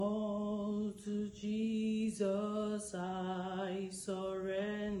Jesus, I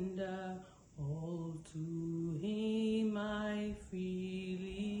surrender all to him, I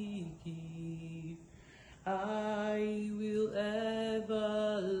freely give. I will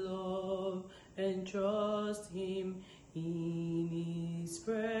ever love and trust him, in his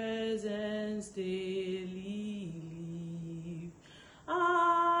presence daily live.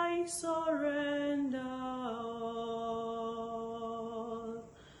 I surrender all.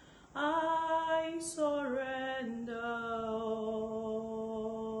 I surrender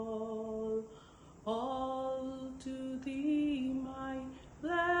all to thee, my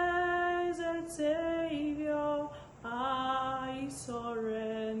blessed Savior. I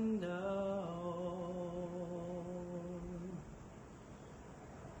surrender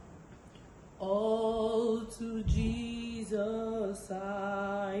all to Jesus.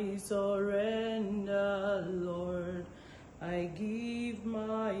 I surrender, Lord. I give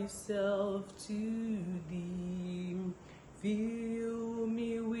myself to thee. Fill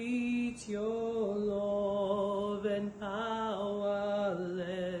me with your love and power.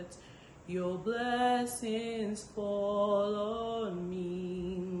 Let your blessings fall on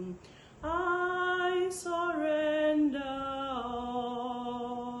me. I surrender all.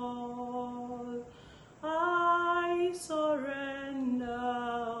 I surrender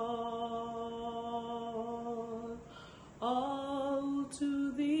all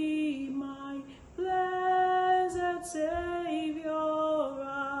to thee, my blessed Savior.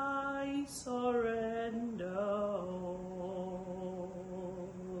 I surrender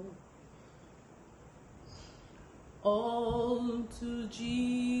all to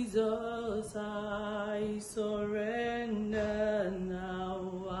Jesus. I surrender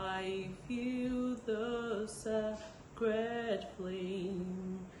now. I feel the sacred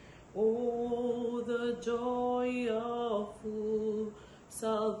flame. Oh, the joy of full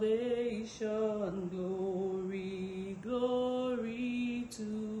salvation. Glory, glory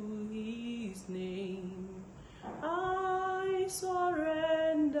to his name. I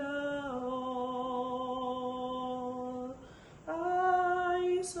surrender all.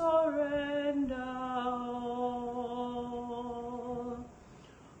 I surrender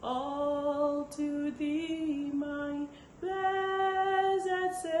all to thee, my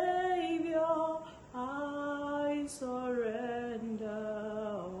blessed Savior. I surrender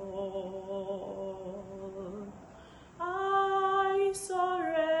all. I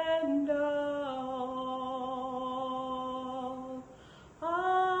surrender all.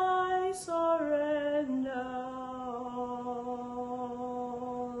 I surrender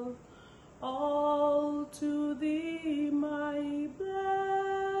all to thee, my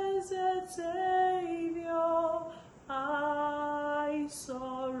blessed Savior. I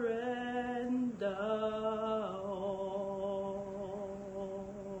surrender all.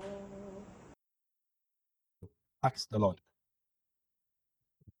 Ask the Lord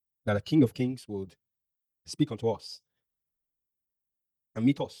that the King of Kings would speak unto us and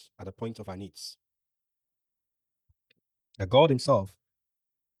meet us at the point of our needs. That God Himself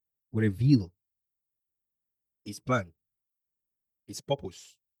will reveal His plan, His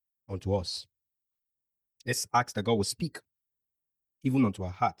purpose unto us. Let's ask that God will speak even unto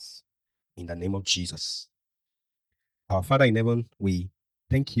our hearts in the name of Jesus. Our Father in heaven, we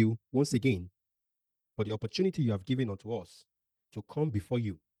thank you once again for the opportunity you have given unto us to come before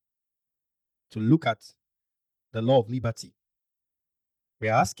you, to look at the law of liberty. We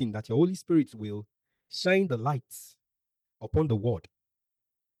are asking that your Holy Spirit will shine the light upon the word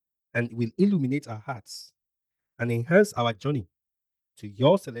and will illuminate our hearts and enhance our journey to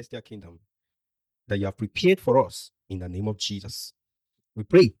your celestial kingdom that you have prepared for us in the name of Jesus. We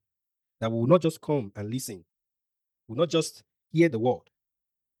pray that we will not just come and listen, we will not just hear the word.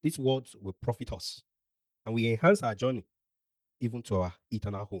 These words will profit us and we enhance our journey even to our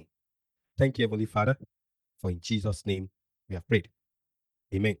eternal home. Thank you, Heavenly Father, for in Jesus' name we have prayed.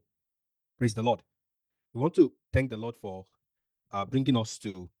 Amen. Praise the Lord. We want to thank the Lord for bringing us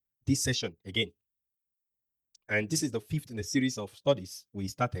to this session again. And this is the fifth in a series of studies we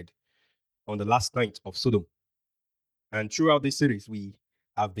started on the last night of Sodom. And throughout this series, we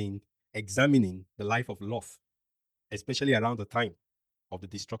have been examining the life of Lot, especially around the time of the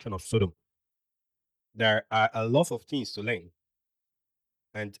destruction of Sodom. There are a lot of things to learn.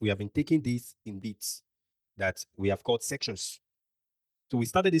 And we have been taking these in bits that we have called sections. So we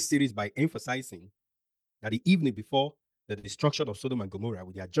started this series by emphasizing that the evening before the destruction of Sodom and Gomorrah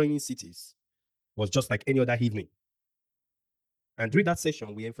with the adjoining cities was just like any other evening. And during that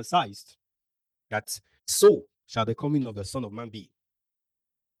session, we emphasized that so shall the coming of the Son of Man be.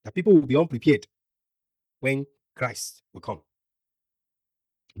 That people will be unprepared when Christ will come.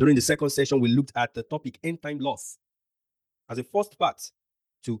 During the second session, we looked at the topic end time loss as a first part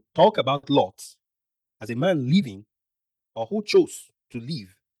to talk about Lot as a man living or who chose to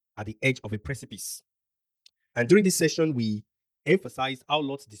live at the edge of a precipice. And during this session, we emphasized how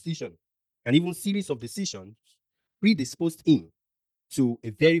Lot's decision and even series of decisions predisposed him to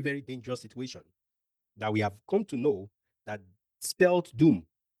a very, very dangerous situation that we have come to know that spelled doom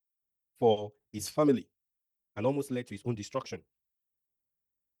for his family and almost led to his own destruction.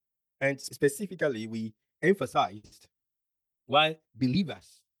 And specifically, we emphasized why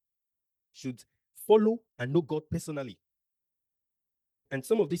believers should follow and know God personally. And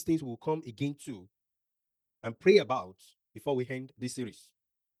some of these things will come again too and pray about before we end this series.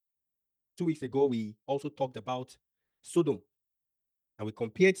 2 weeks ago, we also talked about Sodom, and we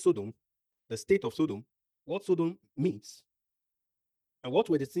compared Sodom, the state of Sodom, what Sodom means, and what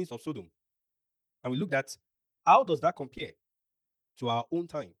were the sins of Sodom. And we looked at how does that compare to our own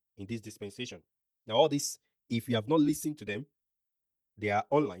time in this dispensation. Now, all this, if you have not listened to them, they are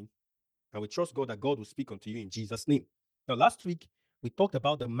online, and we trust God that God will speak unto you in Jesus' name. Now, last week, we talked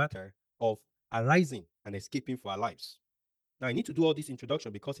about the matter of arising and escaping for our lives. Now, I need to do all this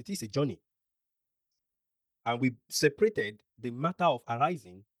introduction because it is a journey. And we separated the matter of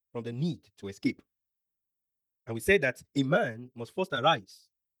arising from the need to escape. And we said that a man must first arise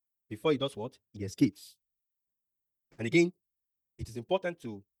before he does what? He escapes. And again, it is important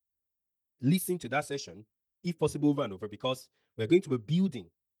to listen to that session, if possible, over and over, because we're going to be building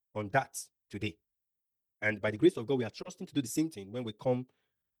on that today. And by the grace of God, we are trusting to do the same thing when we come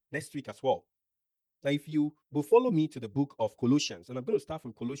next week as well. Now, if you will follow me to the book of Colossians, and I'm going to start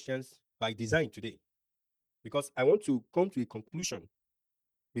from Colossians by design today, because I want to come to a conclusion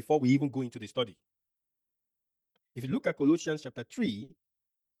before we even go into the study. If you look at Colossians chapter 3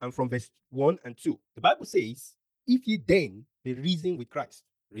 and from verse 1 and 2, the Bible says, if ye then be risen with Christ,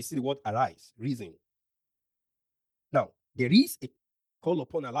 receive the word arise, reason. Now, there is a call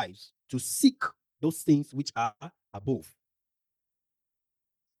upon our lives to seek those things which are above,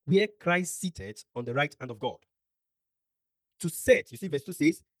 where Christ seated on the right hand of God. To set, you see, verse 2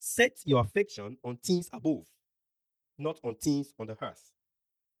 says, set your affection on things above, not on things on the earth.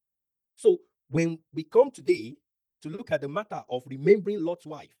 So, when we come today to look at the matter of remembering Lot's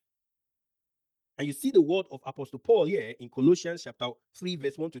wife, and you see the word of Apostle Paul here in Colossians chapter 3,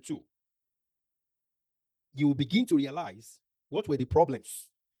 verse 1 to 2, you will begin to realize what were the problems.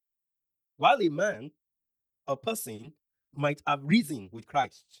 While a man, a person, might have risen with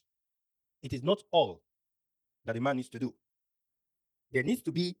Christ, it is not all that a man needs to do. There needs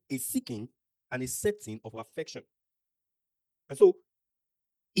to be a seeking and a setting of affection. And so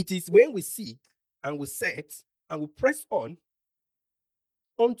it is when we seek and we set and we press on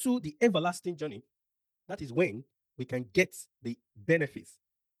onto the everlasting journey, that is when we can get the benefits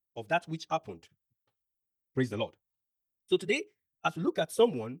of that which happened. Praise the Lord. So today, as we look at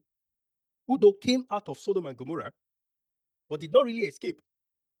someone who though came out of Sodom and Gomorrah, but did not really escape,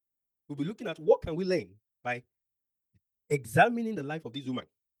 we'll be looking at what can we learn by examining the life of this woman.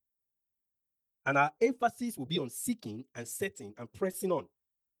 And our emphasis will be on seeking and setting and pressing on.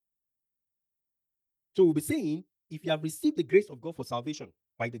 So we'll be saying, if you have received the grace of God for salvation,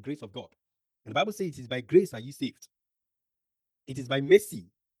 by the grace of God. And the Bible says it is by grace are you saved. It is by mercy.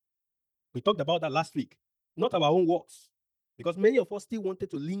 We talked about that last week. Not our own works. Because many of us still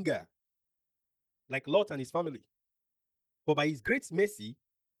wanted to linger like Lot and his family. But by his great mercy,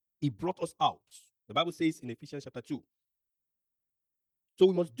 he brought us out. The Bible says in Ephesians chapter 2. So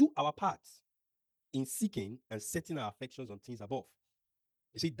we must do our part in seeking and setting our affections on things above.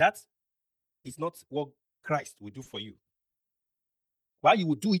 You see, that is not what Christ will do for you. While you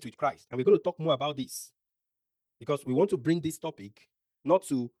will do it with Christ. And we're going to talk more about this. Because we want to bring this topic not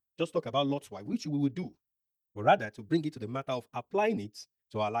to just talk about Lot's wife, which we will do, but rather to bring it to the matter of applying it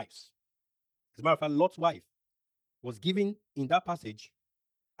to our lives. As a matter of fact, Lot's wife was given in that passage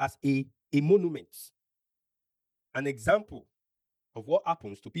as a monument, an example of what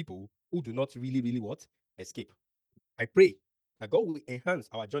happens to people who do not really what? Escape. I pray that God will enhance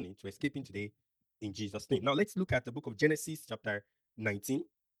our journey to escaping today in Jesus' name. Now let's look at the book of Genesis chapter 19. And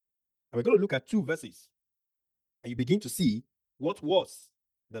we're going to look at 2 verses. And you begin to see what was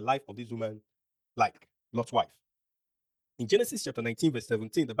the life of this woman like, Lot's wife. In Genesis chapter 19, verse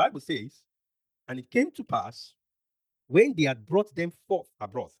 17, the Bible says, and it came to pass when they had brought them forth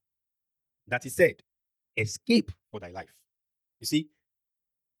abroad, that he said, escape for thy life. You see,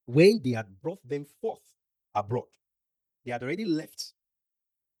 when they had brought them forth abroad, they had already left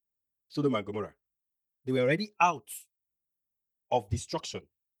Sodom and Gomorrah. They were already out of destruction.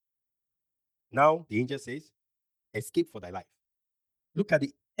 Now the angel says, escape for thy life. Look at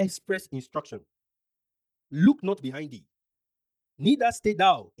the express instruction. Look not behind thee, neither stay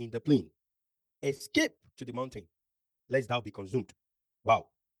thou in the plain. Escape to the mountain, lest thou be consumed. Wow.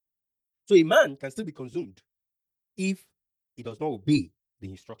 So a man can still be consumed if he does not obey the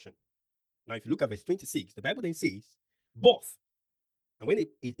instruction. Now, if you look at verse 26, the Bible then says, both. And when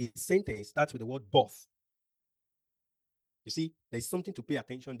a sentence starts with the word both, you see, there's something to pay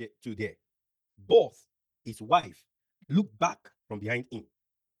attention to there. Both, his wife, looked back from behind him,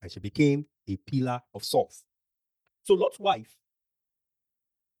 and she became a pillar of salt. So Lot's wife,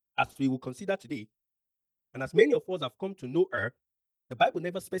 as we will consider today, and as many of us have come to know her, the Bible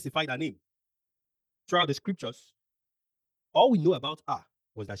never specified her name. Throughout the scriptures, all we know about her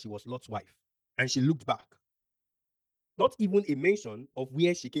was that she was Lot's wife, and she looked back. Not even a mention of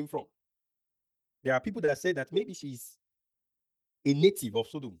where she came from. There are people that say that maybe she's a native of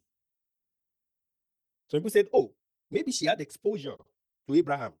Sodom. Some people said, oh, maybe she had exposure to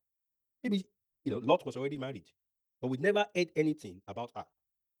Abraham. Maybe, Lot was already married, but we never heard anything about her.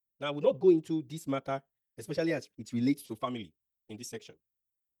 Now, I will not go into this matter, especially as it relates to family in this section.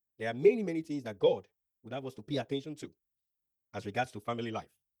 There are many, many things that God would have us to pay attention to as regards to family life.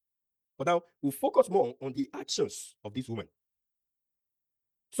 But now we'll focus more on the actions of this woman.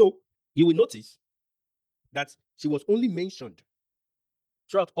 So you will notice that she was only mentioned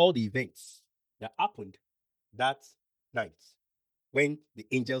throughout all the events that happened that night when the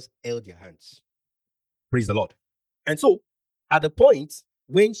angels held their hands. Praise the Lord. And so at the point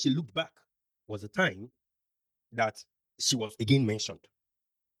when she looked back was the time that she was again mentioned.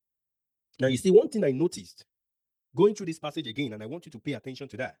 Now, you see, one thing I noticed going through this passage again, and I want you to pay attention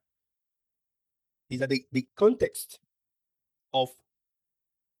to that, is that the context of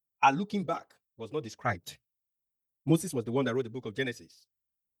her looking back was not described. Moses was the one that wrote the book of Genesis.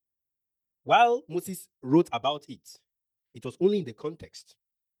 While Moses wrote about it, it was only in the context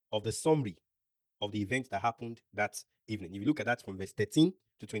of the summary of the events that happened that evening. If you look at that from verse 13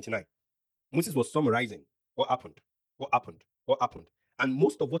 to 29, Moses was summarizing what happened, what happened, what happened. And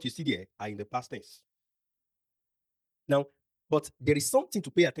most of what you see there are in the past tense. Now, but there is something to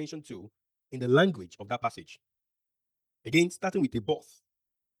pay attention to in the language of that passage. Again, starting with a boss,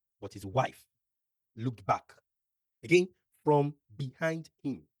 but his wife looked back. Again, from behind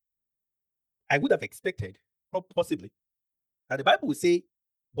him. I would have expected, possibly, that the Bible would say,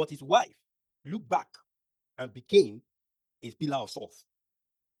 but his wife looked back and became a pillar of salt.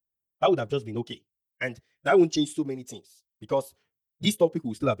 That would have just been okay. And that won't change so many things because this topic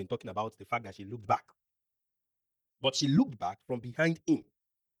will still have been talking about the fact that she looked back. But she looked back from behind him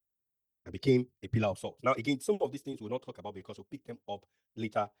and became a pillar of salt. Now, again, some of these things we'll not talk about because we'll pick them up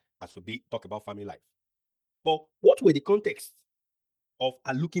later as we talk about family life. But what were the context of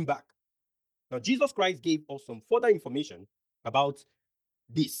her looking back? Now, Jesus Christ gave us some further information about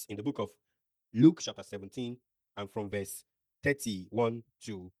this in the book of Luke chapter 17 and from verse 31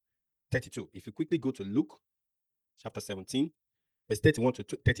 to 32. If you quickly go to Luke chapter 17, verse 31 to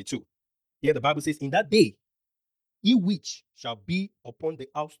 32. Here the Bible says, in that day, he which shall be upon the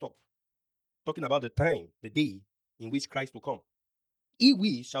housetop, talking about the time, the day in which Christ will come. He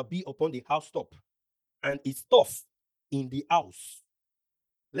which shall be upon the housetop, and his stuff in the house,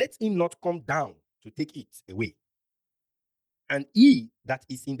 let him not come down to take it away. And he that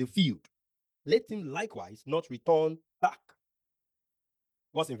is in the field, let him likewise not return back.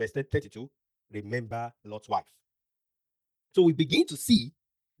 What's in verse 32? Remember Lot's wife. So we begin to see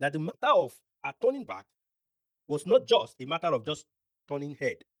that the matter of her turning back was not just a matter of just turning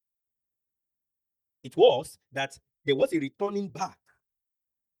head. It was that there was a returning back.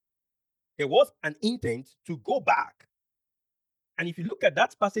 There was an intent to go back. And if you look at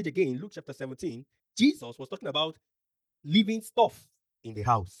that passage again in Luke chapter 17, Jesus was talking about leaving stuff in the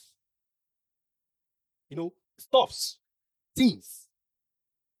house. Stuffs, things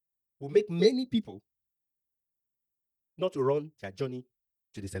will make many people not to run their journey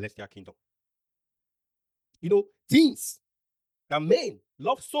to the celestial kingdom. Things that men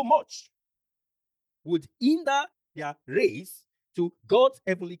love so much would hinder their race to God's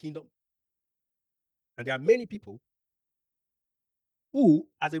heavenly kingdom. And there are many people who,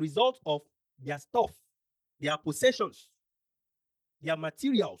 as a result of their stuff, their possessions, their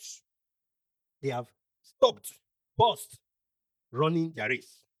materials, they have stopped, paused, running their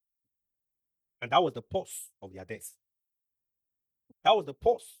race. And that was the pause of their death. That was the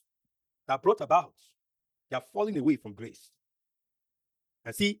pause that brought about their falling away from grace.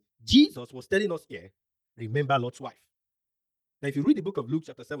 And see, Jesus was telling us here, remember Lot's wife. Now, if you read the book of Luke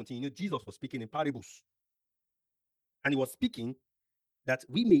chapter 17, Jesus was speaking in parables. And he was speaking that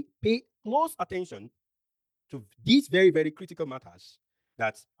we may pay close attention to these very, very critical matters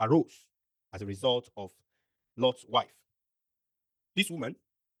that arose as a result of Lot's wife. This woman,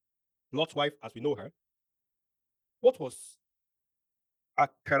 Lot's wife as we know her, what was her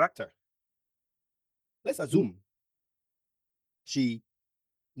character? Let's assume she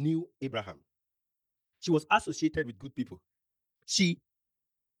knew Abraham. She was associated with good people. She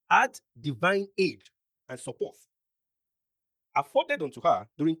had divine aid and support afforded unto her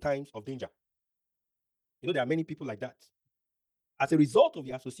during times of danger. You know, there are many people like that. As a result of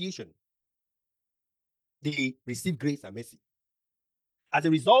the association, they receive grace and mercy. As a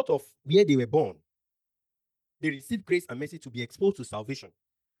result of where they were born, they receive grace and mercy to be exposed to salvation.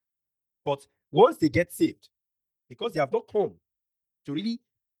 But once they get saved, because they have not come to really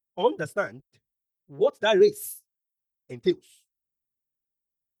understand what that race entails,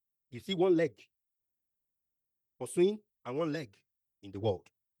 you see one leg pursuing and one leg in the world.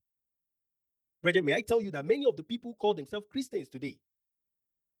 Brethren, may I tell you that many of the people call themselves Christians today,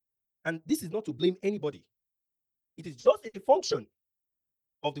 and this is not to blame anybody, it is just a function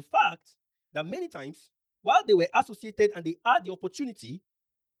of the fact that many times, while they were associated and they had the opportunity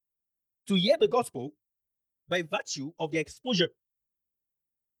to hear the gospel by virtue of their exposure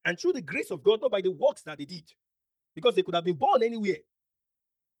and through the grace of God, not by the works that they did, because they could have been born anywhere,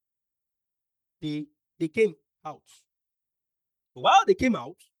 they came out. While they came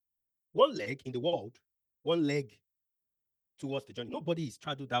out, one leg in the world, one leg towards the journey. Nobody is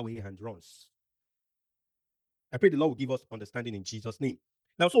straddled that way and runs. I pray the Lord will give us understanding in Jesus' name.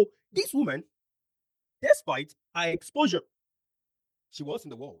 Now, so this woman, despite her exposure, she was in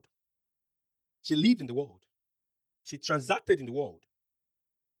the world. She lived in the world. She transacted in the world.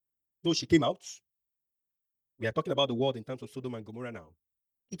 Though she came out, we are talking about the world in terms of Sodom and Gomorrah now.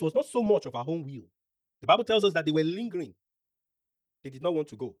 It was not so much of her own will. The Bible tells us that they were lingering. They did not want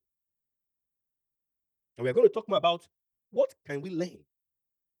to go. And we're going to talk more about what can we learn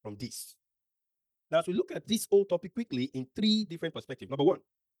from this. Now, as we look at this whole topic quickly in three different perspectives. Number one,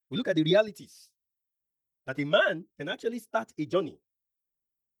 we look at the realities that a man can actually start a journey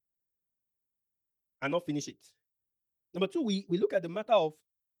and not finish it. Number two, we look at the matter of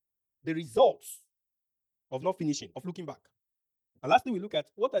the results of not finishing, of looking back. And lastly, we look at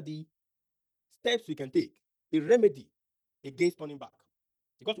what are the steps we can take, the remedy against turning back.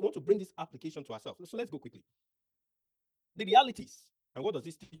 Because we want to bring this application to ourselves. So let's go quickly. The realities, and what does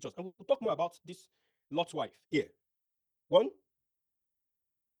this teach us? And we'll talk more about this Lot's wife here. One,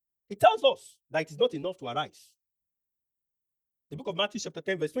 it tells us that it is not enough to arise. The book of Matthew chapter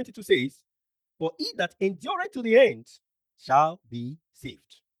 10 verse 22 says, "For he that endureth to the end shall be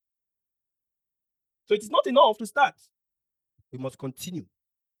saved." So it is not enough to start. We must continue.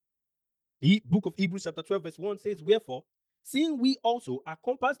 The book of Hebrews chapter 12 verse 1 says, "Wherefore, seeing we also are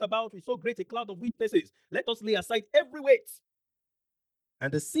compassed about with so great a cloud of witnesses, let us lay aside every weight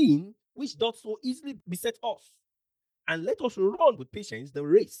and the sin which doth so easily beset us, and let us run with patience the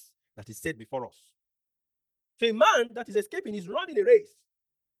race that is set before us." So a man that is escaping is running a race.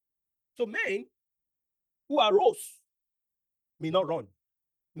 So men who arose may not run.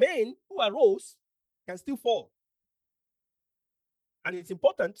 Men who arose can still fall. And it's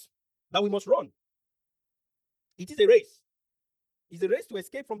important that we must run. It is a race. It's a race to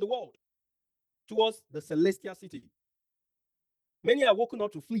escape from the world towards the celestial city. Many are woken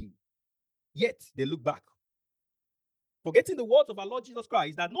up to flee, yet they look back, forgetting the words of our Lord Jesus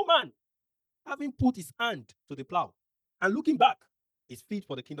Christ, that no man, having put his hand to the plow and looking back, is fit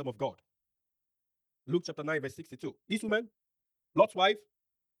for the kingdom of God. Luke chapter 9 verse 62. This woman, Lot's wife,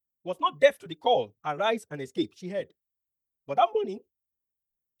 was not deaf to the call, arise and escape. She heard. But that morning,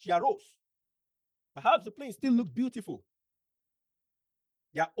 she arose. Perhaps the place still looked beautiful.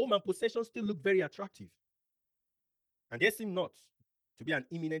 Their home and possessions still looked very attractive. And there seemed not to be an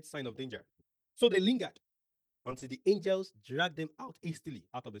imminent sign of danger. So they lingered until the angels dragged them out hastily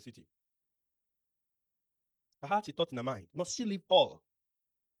out of the city. Perhaps she thought in her mind, must she leave all?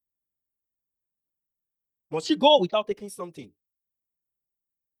 Must she go without taking something?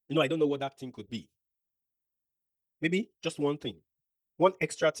 I don't know what that thing could be. Maybe just one thing, one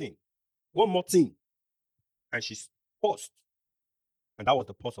extra thing, one more thing. And she's paused. And that was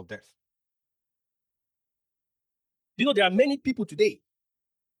the pause of death. There are many people today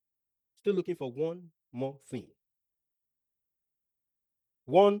still looking for one more thing.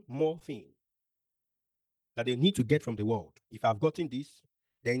 One more thing that they need to get from the world. If I've gotten this,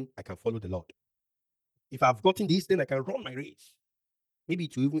 then I can follow the Lord. If I've gotten this, then I can run my race. Maybe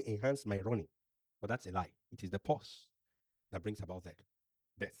to even enhance my running. But that's a lie. It is the pause that brings about that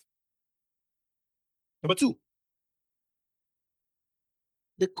death. Number two,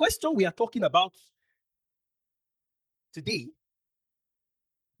 the question we are talking about today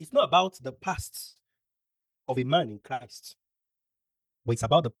it's not about the past of a man in Christ, but it's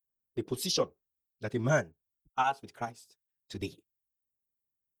about the position that a man has with Christ today.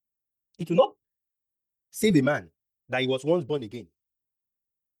 It will not save a man that he was once born again.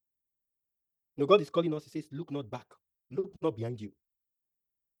 No, God is calling us. He says, look not back, look not behind you.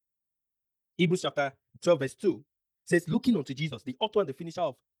 Hebrews chapter 12, verse 2 says, looking unto Jesus, the author and the finisher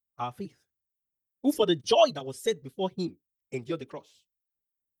of our faith, who for the joy that was set before him endured the cross,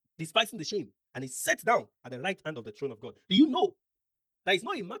 despising the shame, and is set down at the right hand of the throne of God. Do you know that it's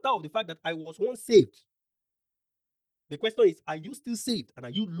not a matter of the fact that I was once saved? The question is, are you still saved, and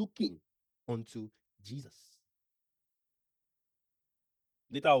are you looking unto Jesus?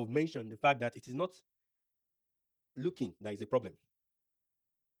 Later I'll mention the fact that it is not looking that is a problem.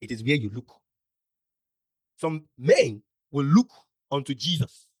 It is where you look. Some men will look unto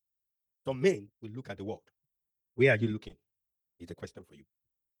Jesus. Some men will look at the world. Where are you looking? Is the question for you.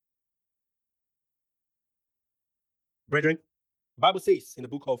 Brethren, the Bible says in the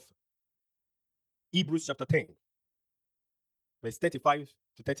book of Hebrews chapter 10, verse 35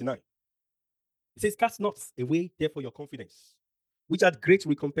 to 39, it says, cast not away therefore your confidence, which hath great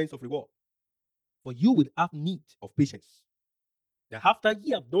recompense of reward. For you will have need of patience, that after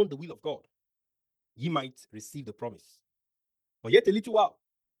ye have done the will of God, ye might receive the promise. For yet a little while,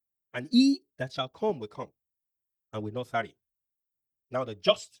 and he that shall come will come, and will not tarry. Now the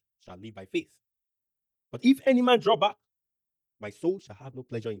just shall live by faith. But if any man draw back, my soul shall have no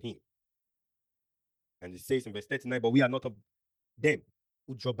pleasure in him. And it says in verse 39, but we are not of them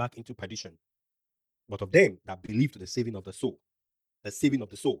who draw back into perdition, but of them that believe to the saving of the soul. The saving of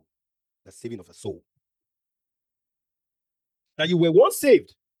the soul. The saving of the soul. That you were once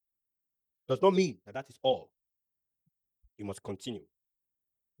saved does not mean that that is all. You must continue.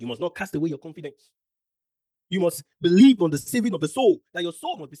 You must not cast away your confidence. You must believe on the saving of the soul, that your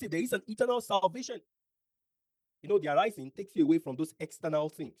soul must be saved. There is an eternal salvation. You know, the arising takes you away from those external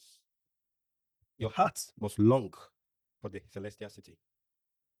things. Your heart must long for the celestial city.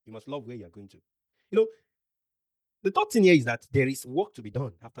 You must love where you are going to. You know, the third thing here is that there is work to be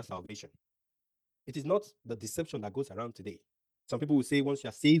done after salvation. It is not the deception that goes around today. Some people will say, once you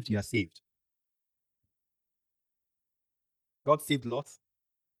are saved, you are saved. God saved Lot,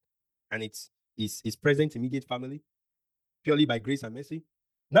 and it's his present immediate family, purely by grace and mercy.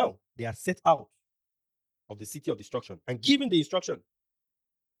 Now they are set out of the city of destruction and given the instruction,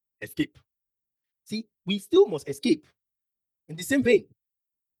 escape. See, we still must escape. In the same vein,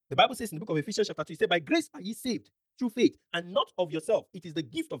 the Bible says in the book of Ephesians chapter 2, it says, by grace are ye saved through faith, and not of yourself. It is the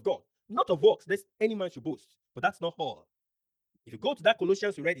gift of God, not of works, lest any man should boast. But that's not all. If you go to that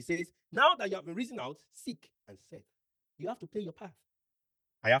Colossians we read, it says, now that you have been risen out, seek and serve. You have to play your part.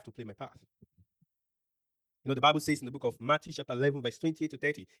 I have to play my part. You know, the Bible says in the book of Matthew chapter 11, verse 28 to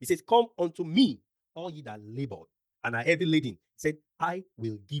 30, it says, come unto me, all ye that labor and are heavy laden. It said, I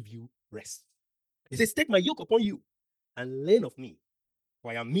will give you rest. It says, take my yoke upon you and learn of me, for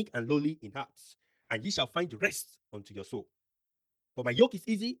I am meek and lowly in heart, and ye shall find rest unto your soul. For my yoke is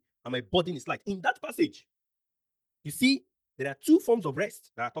easy and my burden is light. In that passage, you see, there are two forms of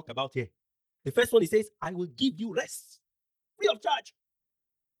rest that I talked about here. The first one, it says, I will give you rest, free of charge.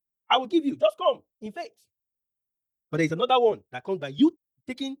 I will give you, just come in faith. But there's another one that comes by you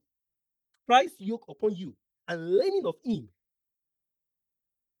taking Christ's yoke upon you and learning of him.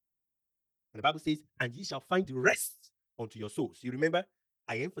 And the Bible says, and ye shall find rest unto your souls. You remember,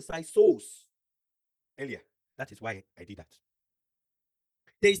 I emphasize souls earlier. That is why I did that.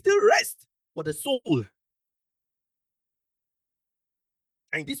 There is still rest for the soul.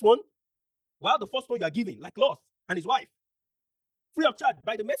 And this one, while the first one you are giving, like Lot and his wife, free of charge,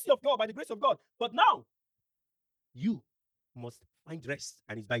 by the mercy of God, by the grace of God. But now, you must find rest.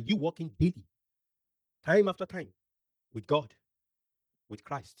 And it's by you walking daily, time after time, with God, with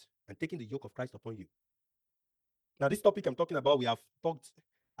Christ, and taking the yoke of Christ upon you. Now, this topic I'm talking about, we have talked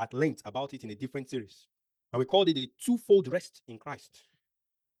at length about it in a different series. And we called it a twofold rest in Christ.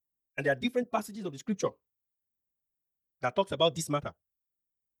 And there are different passages of the scripture that talks about this matter.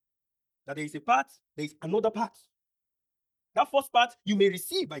 That there is a part, there is another part. That first part, you may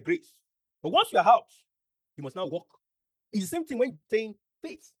receive by grace. But once you are out, you must now walk. It's the same thing when saying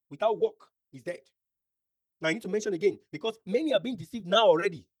faith without work is dead. Now, I need to mention again, because many are being deceived now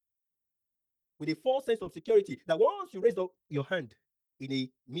already with a false sense of security that once you raise up your hand in a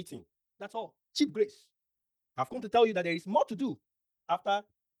meeting, that's all. Cheap grace. I've come to tell you that there is more to do after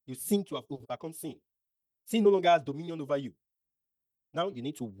you seem to have overcome sin. Sin no longer has dominion over you. Now you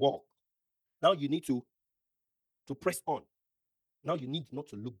need to walk. Now you need to press on. Now you need not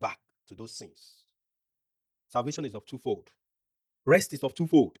to look back to those sins. Salvation is of twofold. Rest is of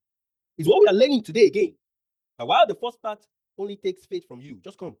twofold. It's what we are learning today again. Now, while the first part only takes faith from you,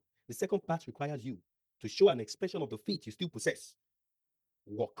 just come. The second part requires you to show an expression of the faith you still possess.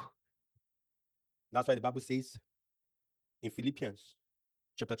 Walk. That's why the Bible says in Philippians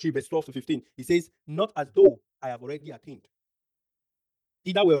chapter 3, verse 12 to 15, it says, not as though I have already attained.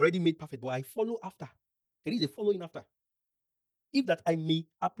 Either we're already made perfect, but I follow after. There is a following after. If that I may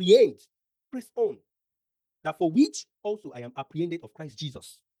apprehend, press on, that for which also I am apprehended of Christ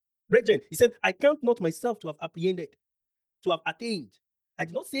Jesus. Brethren, he said, I count not myself to have apprehended, to have attained. I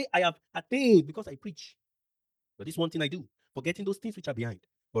did not say I have attained because I preach. But this one thing I do, forgetting those things which are behind,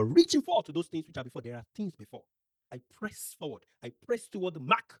 but reaching forward to those things which are before. There are things before. I press forward. I press toward the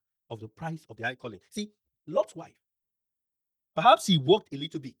mark of the prize of the high calling. See, Lot's wife, perhaps she walked a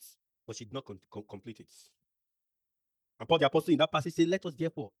little bit, but she did not complete it. And Paul the Apostle in that passage said, let us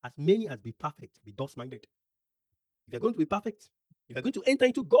therefore, as many as be perfect, be thus minded. If you're going to be perfect, if you're going to enter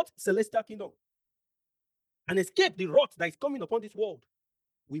into God's celestial kingdom and escape the wrath that is coming upon this world,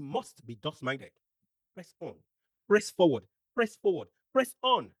 we must be thus minded. Press on, press forward, press forward, press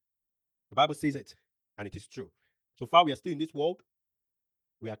on. The Bible says it, and it is true. So far, we are still in this world.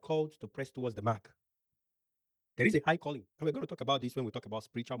 We are called to press towards the mark. There is a high calling, and we're going to talk about this when we talk about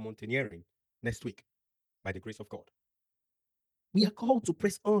spiritual mountaineering next week, by the grace of God. We are called to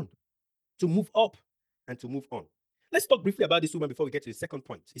press on, to move up, and to move on. Let's talk briefly about this woman before we get to the second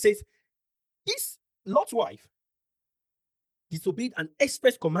point. It says, this Lot's wife disobeyed an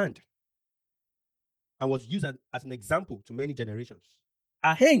express command and was used as an example to many generations.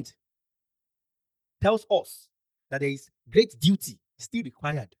 Her hand tells us that there is great duty still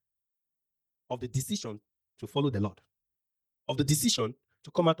required of the decision to follow the Lord, of the decision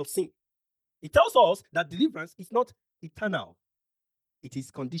to come out of sin. It tells us that deliverance is not eternal, it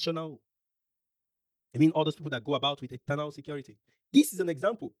is conditional. I mean, all those people that go about with eternal security. This is an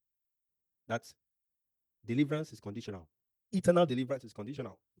example that deliverance is conditional. Eternal deliverance is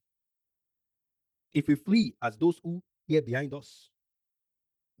conditional. If we flee as those who hear behind us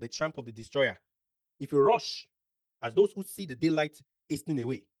the tramp of the destroyer, if we rush as those who see the daylight hastening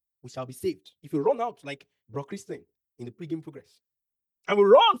away, we shall be saved. If we run out like Bro Christian in the Pilgrim Progress, and we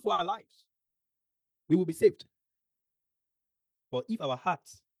run for our lives, we will be saved. But if our heart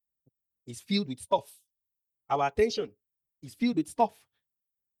is filled with stuff, our attention is filled with stuff,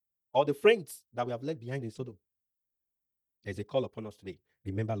 or the friends that we have left behind in Sodom, there's a call upon us today.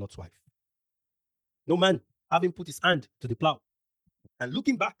 Remember Lot's wife. No man, having put his hand to the plow and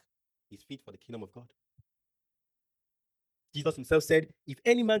looking back, is fit for the kingdom of God. Jesus himself said, if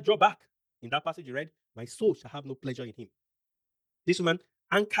any man draw back, in that passage you read, my soul shall have no pleasure in him. This woman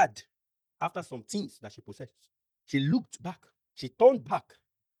anchored after some things that she possessed. She looked back, she turned back,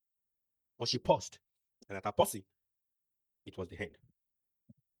 or she paused. And at her pausing, it was the end.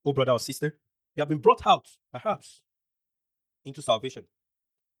 Oh, brother or sister, you have been brought out, perhaps, into salvation.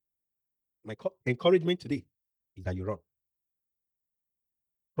 My encouragement today is that you run.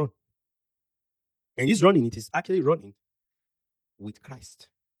 Run. And this running, it is actually running with Christ.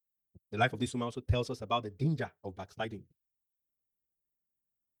 The life of this woman also tells us about the danger of backsliding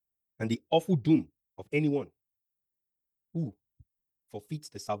and the awful doom of anyone who forfeits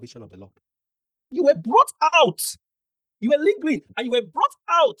the salvation of the Lord. You were brought out. You were lingering and you were brought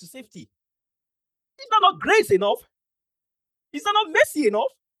out to safety. Is that not grace enough? Is that not mercy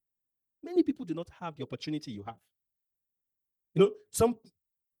enough? Many people do not have the opportunity you have. You know, some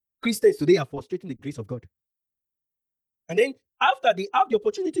Christians today are frustrating the grace of God. And then after they have the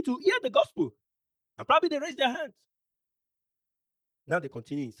opportunity to hear the gospel, and probably they raise their hands, now they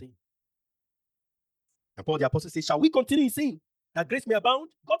continue in sin. And Paul the Apostle says, shall we continue in sin, that grace may abound?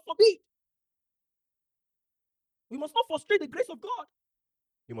 God forbid. We must not frustrate the grace of God.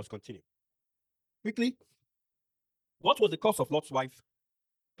 We must continue. Quickly, what was the cause of Lot's wife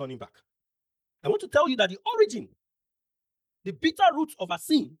turning back? I want to tell you that the origin, the bitter root of her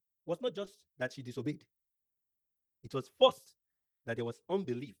sin was not just that she disobeyed. It was first that there was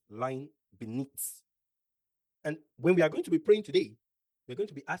unbelief lying beneath. And when we are going to be praying today, we're going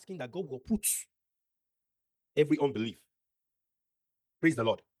to be asking that God will put every unbelief. Praise the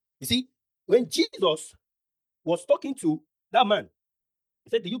Lord. You see, when Jesus was talking to that man,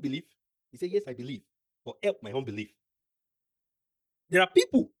 he said, do you believe? He said, yes, I believe, but help my unbelief. There are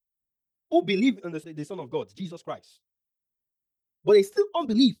people who believe in the Son of God, Jesus Christ, but there's still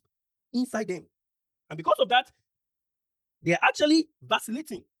unbelief inside them. And because of that, they are actually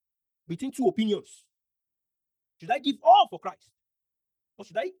vacillating between two opinions. Should I give all for Christ? Or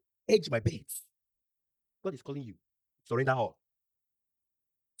should I hedge my bets? God is calling you. Surrender all.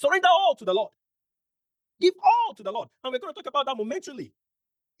 Surrender all to the Lord. Give all to the Lord. And we're going to talk about that momentarily.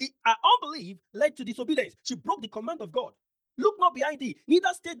 Her unbelief led to disobedience. She broke the command of God. Look not behind thee, neither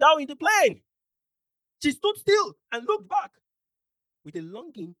stay thou in the plain. She stood still and looked back with a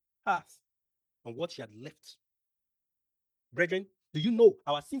longing heart on what she had left. Brethren, do you know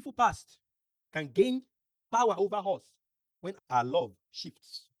our sinful past can gain power over us when our love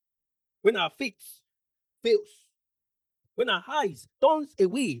shifts, when our faith fails, when our eyes turns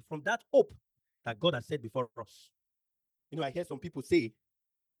away from that hope that God has set before us? I hear some people say,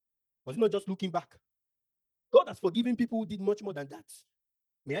 was it not just looking back? God has forgiven people who did much more than that.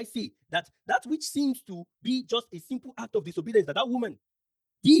 May I say that which seems to be just a simple act of disobedience that woman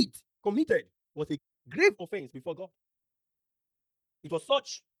committed, was a grave offense before God. It was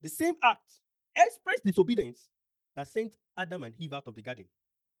such the same act, express disobedience, that sent Adam and Eve out of the garden.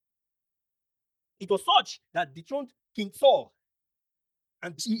 It was such that dethroned King Saul,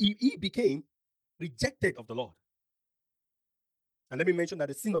 and he became rejected of the Lord. And let me mention that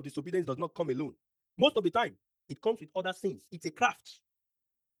the sin of disobedience does not come alone. Most of the time, it comes with other sins. It's a craft.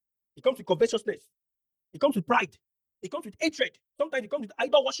 It comes with covetousness. It comes with pride. It comes with hatred. Sometimes it comes with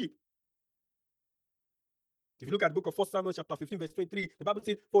idol worship. If you look at the book of 1 Samuel chapter 15, verse 23, the Bible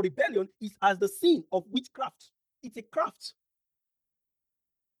says, for rebellion is as the sin of witchcraft. It's a craft.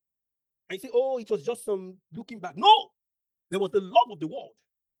 And you say, oh, it was just some looking back. No! There was the love of the world.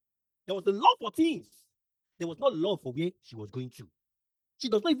 There was the love for things. There was not love for where she was going to. She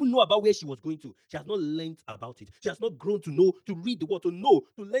does not even know about where she was going to. She has not learned about it. She has not grown to know, to read the word, to know,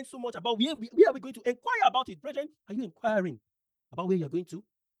 to learn so much about where are we going to. Inquire about it. Brethren, are you inquiring about where you're going to?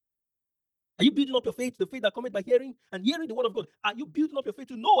 Are you building up your faith, the faith that comes by hearing and hearing the word of God? Are you building up your faith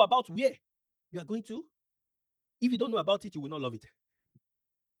to know about where you are going to? If you don't know about it, you will not love it.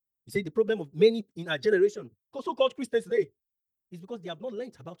 You see, the problem of many in our generation, so-called Christians today, is because they have not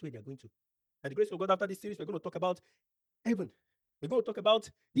learned about where they are going to. And the grace of God, after this series, we're going to talk about heaven. We're going to talk about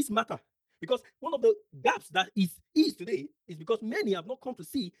this matter. Because one of the gaps that is today is because many have not come to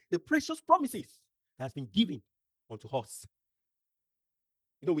see the precious promises that has been given unto us.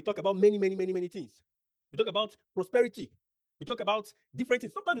 We talk about many things. We talk about prosperity. We talk about different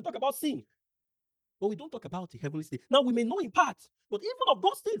things. Sometimes we talk about sin. But we don't talk about the heavenly state. Now, we may know in part, but even of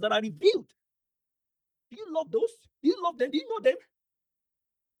those things that are revealed, do you love those? Do you love them? Do you know them?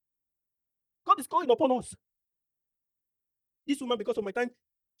 God is calling upon us. This woman, because of my time,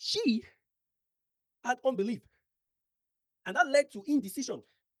 she had unbelief. And that led to indecision.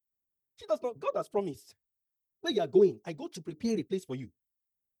 She does not. God has promised, where you are going, I go to prepare a place for you.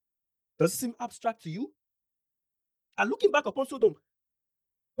 Does it seem abstract to you? And looking back upon Sodom,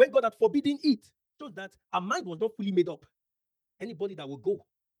 when God had forbidden it, shows that her mind was not fully made up. Anybody that will go,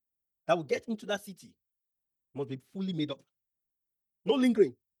 that will get into that city, must be fully made up. No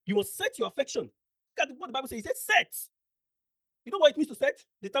lingering. You must set your affection. Look at what the Bible says. It says set. You know what it means to set?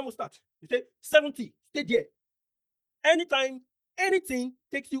 The time will start. You say 70, stay there. Anytime, anything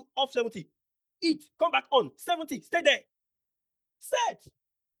takes you off 70, eat, come back on 70, stay there. Set.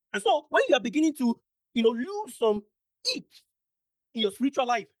 And so when you are beginning to, lose some heat in your spiritual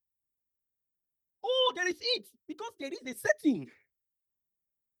life, oh, there is heat because there is a setting.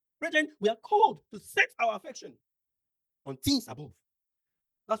 Brethren, we are called to set our affection on things above.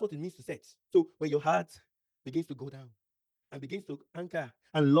 That's what it means to set. So when your heart begins to go down and begins to anchor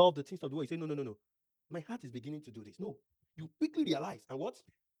and love the things of the world, you say, no. My heart is beginning to do this. No. You quickly realize, and what?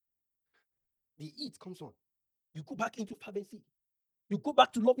 The heat comes on. You go back into fervency. You go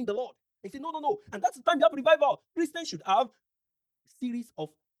back to loving the Lord. And say, no. And that's the time you have revival. Christians should have a series of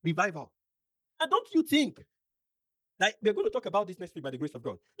revival. And don't you think that we're going to talk about this next week by the grace of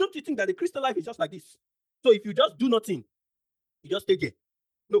God? Don't you think that the Christian life is just like this? So if you just do nothing, you just stay there.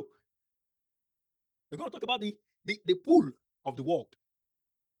 No. We're going to talk about the pull of the world.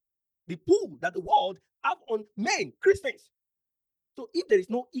 The pull that the world have on men, Christians. So if there is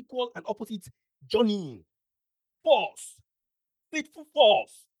no equal and opposite journeying, force, faithful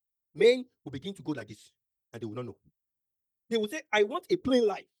force, men will begin to go like this, and they will not know. They will say, I want a plain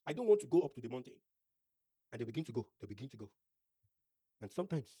life. I don't want to go up to the mountain. And they begin to go. And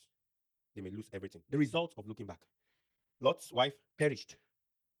sometimes they may lose everything. The result of looking back. Lot's wife perished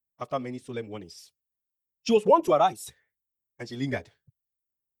after many solemn warnings. She was warned to arise, and she lingered.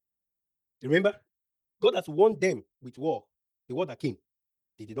 Remember, God has warned them with war. The war that came,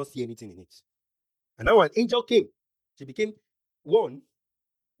 they did not see anything in it. And now an angel came. She became one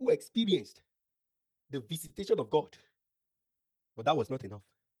who experienced the visitation of God. But that was not enough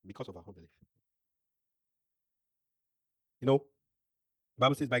because of her unbelief. The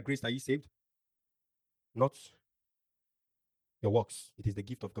Bible says, by grace are ye saved, not your works. It is the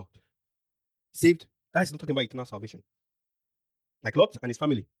gift of God. Saved That's not talking about eternal salvation. Like Lot and his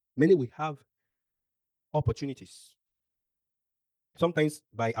family, many will have opportunities. Sometimes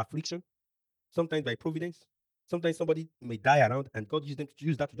by affliction, sometimes by providence, sometimes somebody may die around, and God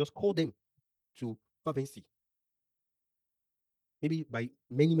use that to just call them to fervency. Maybe by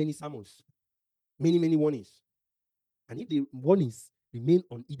many sermons, many warnings. And if the warnings remain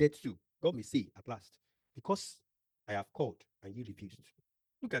unheeded too, God may say at last, because I have called and you refused.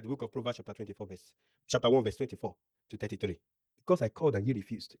 Look at the book of Proverbs chapter 1, verse 24 to 33. Because I called and you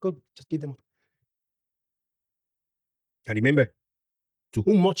refused. God just gave them up. And remember, to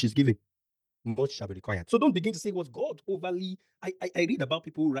whom much is given, much shall be required. So don't begin to say, was God overly. I read about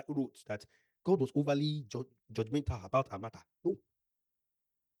people who wrote that God was overly judgmental about a matter. No.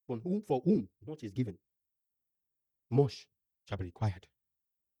 For whom much is given, much shall be required.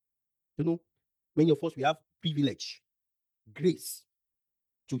 You know, many of us, we have privilege, grace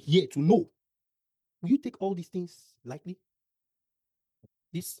to hear, to know. Will you take all these things lightly?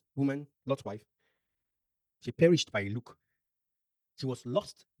 This woman, Lot's wife, she perished by a look. She was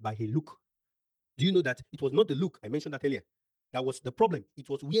lost by a look. Do you know that it was not the look? I mentioned that earlier. That was the problem. It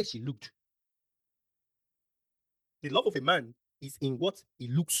was where she looked. The love of a man is in what he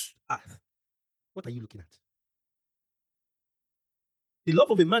looks at. What are you looking at? The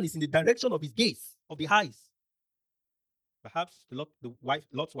love of a man is in the direction of his gaze, of the eyes. Perhaps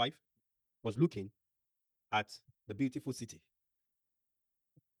Lot's wife was looking at the beautiful city.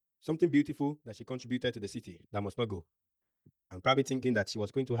 Something beautiful that she contributed to the city that must not go. I'm probably thinking that she was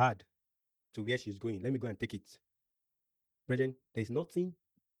going to add to where she's going. Let me go and take it. Brethren, there's nothing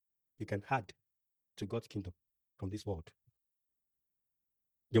you can add to God's kingdom from this world.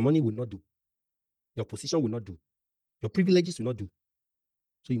 Your money will not do. Your position will not do. Your privileges will not do.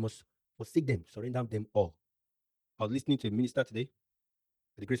 So you must forsake them, surrender them all. I was listening to a minister today,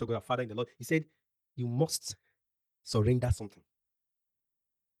 by the grace of God, our Father in the Lord. He said, you must surrender something.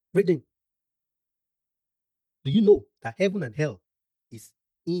 Brethren, do you know that heaven and hell is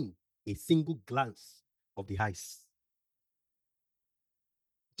in a single glance of the eyes?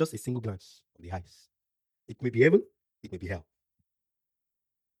 Just a single glance of the eyes. It may be heaven, it may be hell.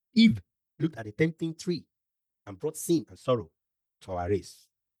 Eve looked at the tempting tree and brought sin and sorrow to our race.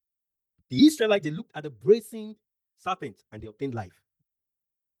 The Israelites, they looked at the brazen serpent and they obtained life.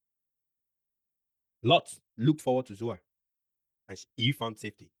 Lot looked forward to Zoar and he found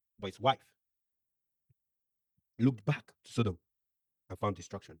safety. But his wife looked back to Sodom and found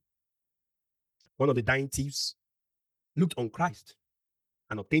destruction. One of the dying thieves looked on Christ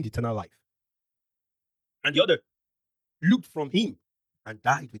and obtained eternal life. And the other looked from him and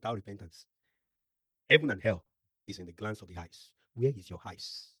died without repentance. Heaven and hell is in the glance of the eyes. Where is your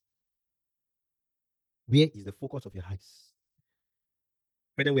eyes? Where is the focus of your eyes?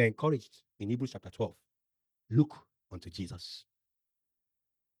 Brethren, we are encouraged in Hebrews chapter 12. Look unto Jesus.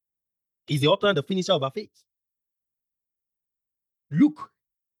 He's the author and the finisher of our faith. Look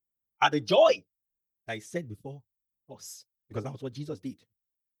at the joy that is set before us, because that was what Jesus did.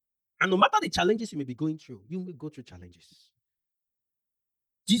 And no matter the challenges you may be going through, you may go through challenges.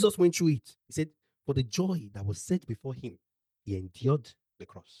 Jesus went through it. He said, for the joy that was set before him, he endured the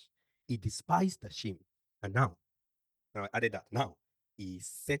cross. He despised the shame. And now I added that, now he is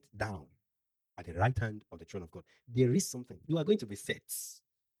set down at the right hand of the throne of God. There is something. You are going to be set.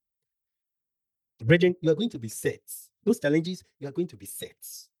 Brethren, you are going to be set. Those challenges, you are going to be set.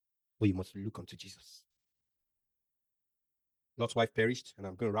 But you must look unto Jesus. Lot's wife perished, and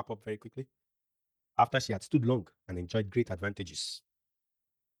I'm going to wrap up very quickly. After she had stood long and enjoyed great advantages.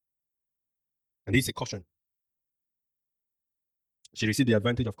 And this is a caution. She received the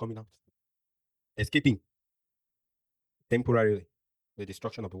advantage of coming out, escaping temporarily the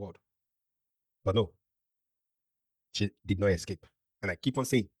destruction of the world. But no, she did not escape. And I keep on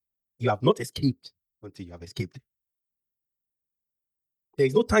saying, you have not escaped until you have escaped. There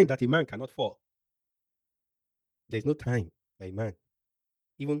is no time that a man cannot fall. There is no time that a man,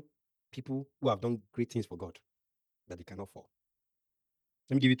 even people who have done great things for God, that they cannot fall.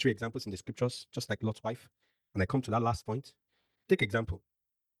 Let me give you 3 examples in the scriptures, just like Lot's wife. And I come to that last point. Take example.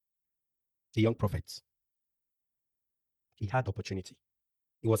 The young prophet. He had opportunity.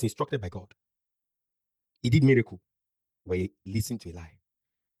 He was instructed by God. He did miracle, but he listened to a lie.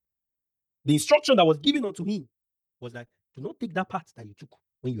 The instruction that was given unto him was that do not take that path that you took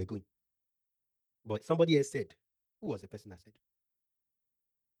when you were going. But somebody else said, who was the person that said?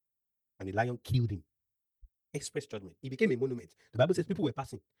 And the lion killed him. Express judgment. He became a monument. The Bible says people were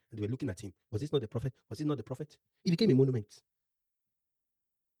passing and they were looking at him. Was this not the prophet? Was this not the prophet? He became a monument.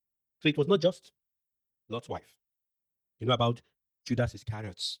 So it was not just Lot's wife. You know about Judas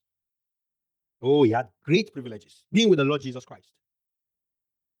Iscariot. Oh, he had great privileges being with the Lord Jesus Christ.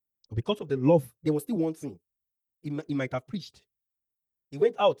 But because of the love, there was still one thing. He might have preached. He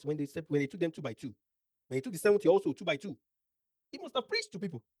went out when they took them 2 by 2. When he took the 70 also 2 by 2. He must have preached to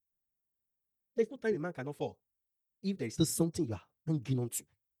people. There's no time a man cannot fall. If there is still something you are hanging on to.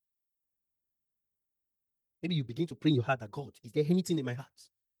 Maybe you begin to pray in your heart that, God, is there anything in my heart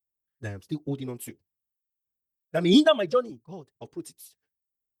that I'm still holding on to that may hinder my journey? God, uproot it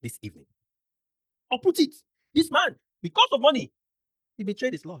this evening. Uproot it. This man, because of money, he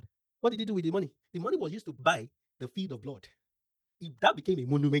betrayed his Lord. What did he do with the money? The money was used to buy the field of blood. If that became a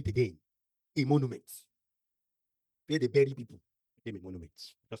monument again, a monument where they bury people, became a monument,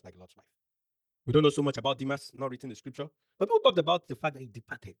 just like Lot's wife. We don't know so much about Demas, not written in the scripture, but people talked about the fact that he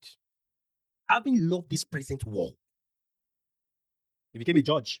departed, having loved this present world. He became a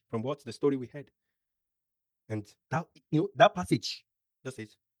judge from what the story we heard. And that passage just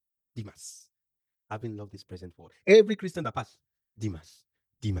says, Demas, having loved this present world. Every Christian that passed, Demas,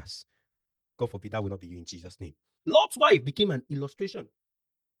 Demas. God forbid that will not be you in Jesus' name. Lot's wife became an illustration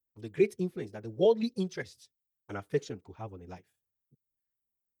of the great influence that the worldly interest and affection could have on a life.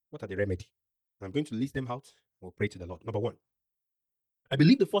 What are the remedy? I'm going to list them out. We'll pray to the Lord. Number one, I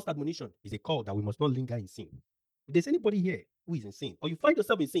believe the first admonition is a call that we must not linger in sin. If there's anybody here who is in sin, or you find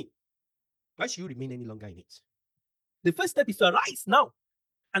yourself in sin, why should you remain any longer in it? The first step is to arise now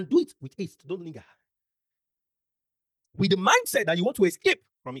and do it with haste. Don't linger. With the mindset that you want to escape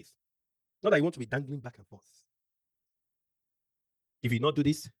from it, not that you want to be dangling back and forth. If you not do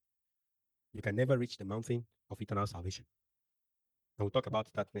this, you can never reach the mountain of eternal salvation. And we'll talk about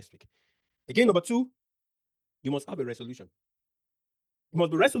that next week. Again, number two, you must have a resolution. You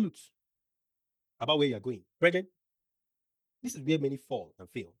must be resolute about where you are going. Brethren, this is where many fall and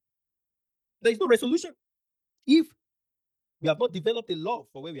fail. There is no resolution. If we have not developed a love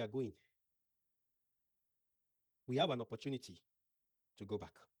for where we are going, we have an opportunity to go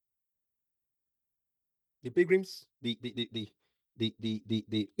back. The pilgrims, the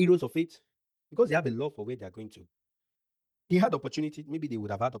heroes of faith, because they have a love for where they are going to, they had opportunity. Maybe they would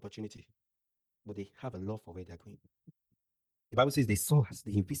have had opportunity, but they have a love for where they are going. The Bible says they saw as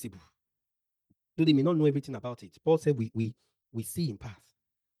the invisible. Though they may not know everything about it. Paul said we see in path.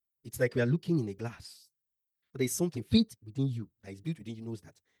 It's like we are looking in a glass. But there's something, faith within you, that is built within you, knows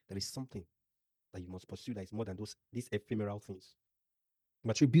that there is something that you must pursue that is more than these ephemeral things.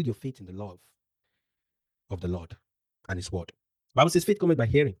 But you build your faith in the love of the Lord and His word. The Bible says faith cometh by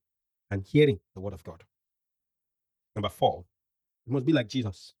hearing, and hearing the word of God. Number four, you must be like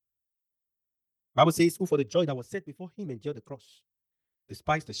Jesus. The Bible says, who for the joy that was set before him endured the cross,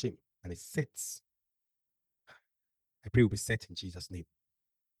 despised the shame, and is set. I pray we'll be set in Jesus' name.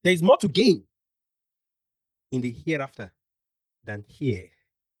 There is more to gain in the hereafter than here.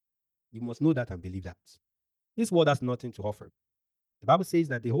 You must know that and believe that. This world has nothing to offer. The Bible says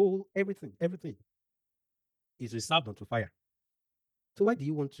that the whole, everything is reserved unto fire. So why do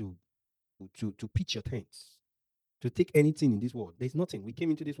you want to pitch your tents, to take anything in this world? There's nothing. We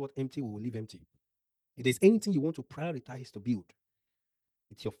came into this world empty, we will leave empty. If there's anything you want to prioritize to build,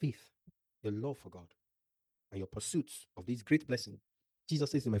 it's your faith, your love for God, and your pursuits of this great blessing.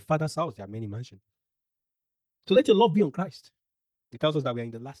 Jesus says, in my Father's house, there are many mansions. So let your love be on Christ. It tells us that we are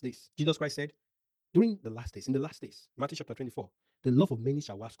in the last days. Jesus Christ said, during the last days, in the last days, Matthew chapter 24, the love of many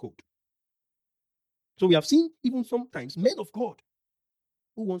shall wax cold. So we have seen even sometimes men of God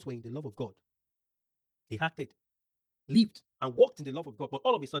who once were in the love of God. They acted, lived, and walked in the love of God. But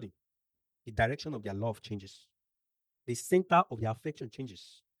all of a sudden, the direction of their love changes. The center of their affection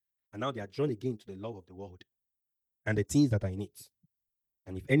changes. And now they are drawn again to the love of the world and the things that are in it.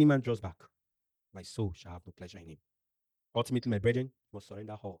 And if any man draws back, my soul shall have no pleasure in him. Ultimately, my brethren, must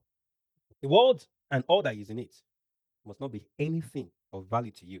surrender all. The world and all that is in it must not be anything of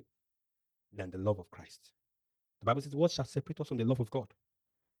value to you than the love of Christ. The Bible says, what shall separate us from the love of God?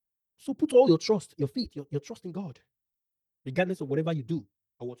 So put all your trust, your faith, your trust in God, regardless of whatever you do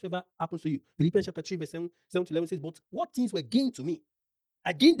or whatever happens to you. Philippians chapter 3, verse 7 to 11 says, but what things were gained to me?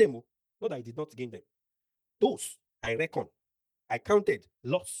 I gained them, not that I did not gain them. Those I reckon, I counted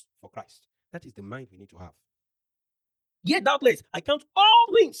loss for Christ. That is the mind we need to have. Yet doubtless, I count all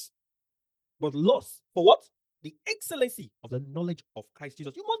things but loss for what? The excellency of the knowledge of Christ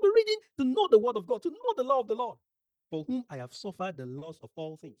Jesus. You must be reading to know the word of God, to know the law of the Lord, for whom I have suffered the loss of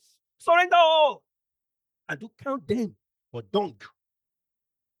all things. Surrender all and do count them for dung,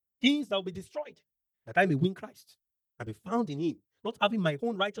 things that will be destroyed, that I may win Christ and be found in him, not having my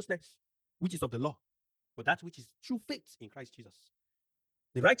own righteousness, which is of the law, but that which is through faith in Christ Jesus.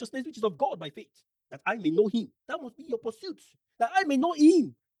 The righteousness which is of God by faith, that I may know him. That must be your pursuit, that I may know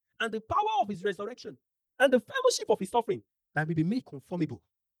him and the power of his resurrection and the fellowship of his suffering, that we be made conformable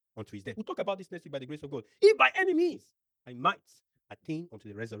unto his death. We'll talk about this next week by the grace of God. If by any means I might attain unto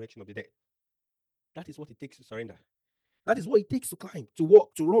the resurrection of the dead. That is what it takes to surrender. That is what it takes to climb, to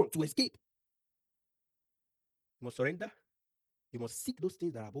walk, to run, to escape. You must surrender. You must seek those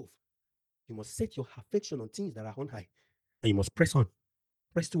things that are above. You must set your affection on things that are on high. And you must press on.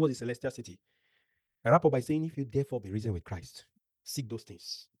 Press towards the celestial city. I wrap up by saying, if you therefore be risen with Christ, seek those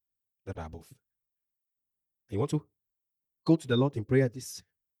things that are above. And you want to go to the Lord in prayer this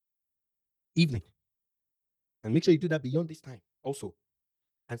evening. And make sure you do that beyond this time also.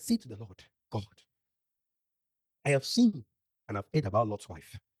 And say to the Lord, God, I have seen and I've heard about Lot's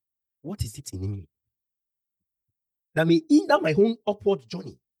wife. What is it in me that may hinder my own upward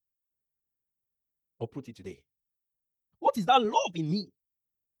journey? Uproot it today. What is that love in me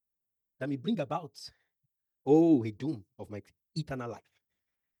that may bring about, a doom of my eternal life?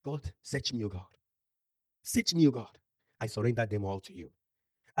 God, search me, O God. Search me, O God. I surrender them all to you.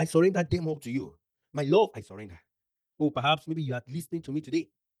 I surrender them all to you. My love, I surrender. Oh, perhaps maybe you are listening to me today,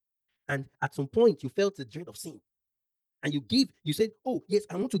 and at some point you felt the dread of sin. And you said, oh, yes,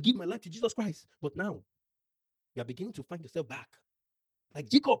 I want to give my life to Jesus Christ. But now you are beginning to find yourself back. Like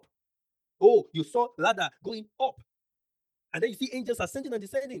Jacob. Oh, you saw ladder going up. And then you see angels ascending and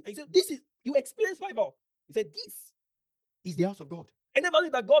descending. And you said, you experienced revival. You said, this is the house of God. I never knew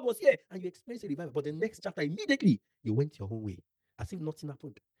that God was here. And you experienced a revival. But the next chapter, immediately, you went your own way. As if nothing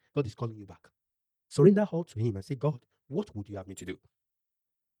happened. God is calling you back. Surrender all to him and say, God, what would you have me to do?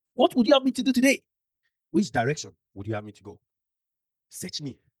 What would you have me to do today? Which direction would you have me to go? Search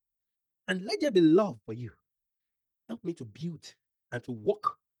me. And let there be love for you. Help me to build and to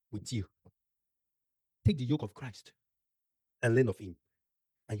walk with you. Take the yoke of Christ and learn of him,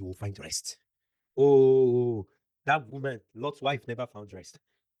 and you will find rest. Oh, that woman, Lot's wife, never found rest.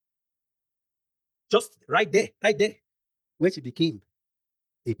 Just right there, where she became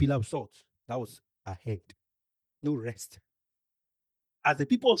a pillar of salt, that was her head. No rest. As the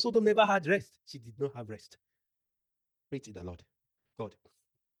people of Sodom never had rest, she did not have rest. Pray to the Lord. God,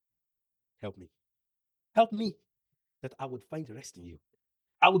 help me. Help me that I would find rest in you.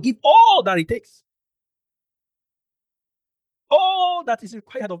 I will give all that it takes. All that is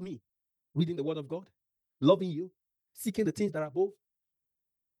required of me. Reading the word of God, loving you, seeking the things that are above.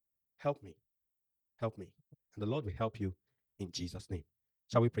 Help me. Help me. And the Lord will help you in Jesus' name.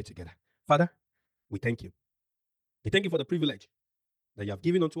 Shall we pray together? Father, we thank you. We thank you for the privilege that you have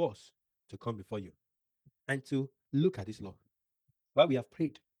given unto us to come before you and to look at this law. While we have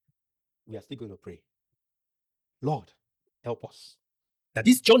prayed, we are still going to pray. Lord, help us. That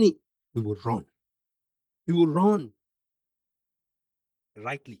this journey, we will run. We will run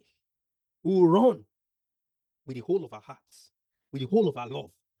rightly. We will run with the whole of our hearts, with the whole of our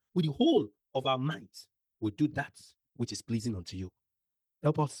love, with the whole of our minds. We'll do that which is pleasing unto you.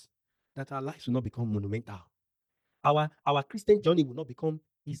 Help us that our lives will not become monumental. Our Christian journey will not become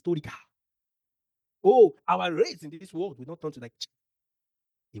historical. Oh, our race in this world will not turn to like,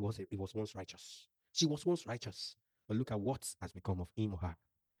 it was once righteous. She was once righteous. But look at what has become of him or her.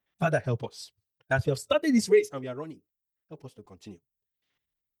 Father, help us. As we have started this race and we are running, help us to continue.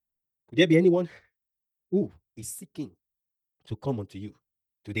 Could there be anyone who is seeking to come unto you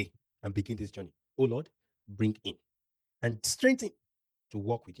today and begin this journey? Oh Lord, bring in and strengthen to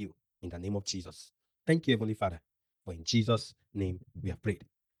walk with you in the name of Jesus. Thank you, Heavenly Father, for in Jesus' name we have prayed.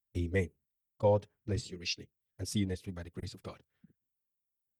 Amen. God bless you richly, and see you next week by the grace of God.